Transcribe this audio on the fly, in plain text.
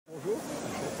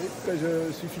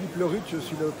Je suis Philippe Leruth, je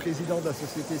suis le président de la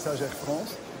société Singer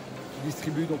France, qui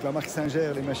distribue donc la marque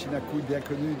Singer, les machines à coudre bien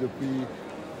connues depuis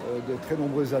de très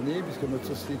nombreuses années, puisque notre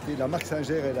société, la marque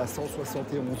Singer, elle a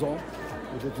 171 ans.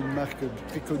 C'est une marque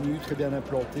très connue, très bien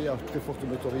implantée, à très forte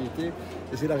notoriété,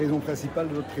 et c'est la raison principale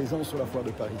de notre présence sur la Foire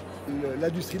de Paris.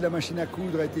 L'industrie de la machine à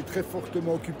coudre a été très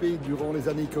fortement occupée durant les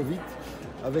années Covid,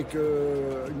 avec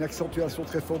une accentuation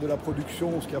très forte de la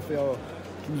production, ce qui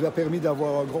nous a permis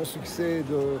d'avoir un grand succès,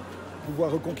 de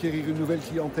pouvoir reconquérir une nouvelle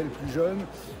clientèle plus jeune.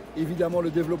 Évidemment,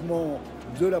 le développement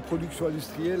de la production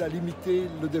industrielle a limité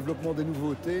le développement des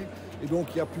nouveautés. Et donc,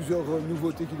 il y a plusieurs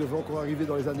nouveautés qui devraient encore arriver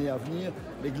dans les années à venir.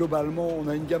 Mais globalement, on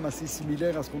a une gamme assez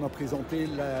similaire à ce qu'on a présenté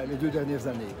les 2 dernières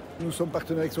années. Nous sommes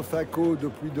partenaires avec Sofinco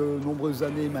depuis de nombreuses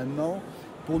années maintenant.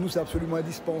 Pour nous, c'est absolument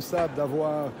indispensable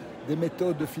d'avoir des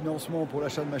méthodes de financement pour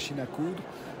l'achat de machines à coudre.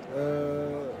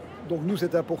 Donc nous,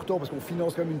 c'est important parce qu'on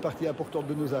finance quand même une partie importante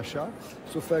de nos achats.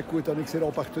 Sofinco est un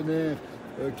excellent partenaire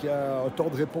qui a un temps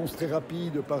de réponse très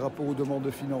rapide par rapport aux demandes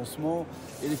de financement.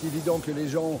 Et il est évident que les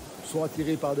gens sont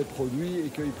attirés par des produits et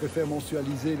qu'ils préfèrent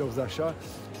mensualiser leurs achats.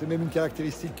 C'est même une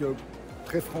caractéristique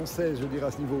très française, je dirais,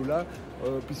 à ce niveau-là,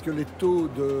 puisque les taux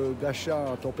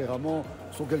d'achat à tempérament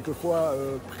sont quelquefois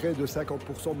près de 50%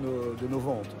 de nos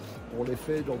ventes. On les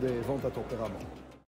fait dans des ventes à tempérament.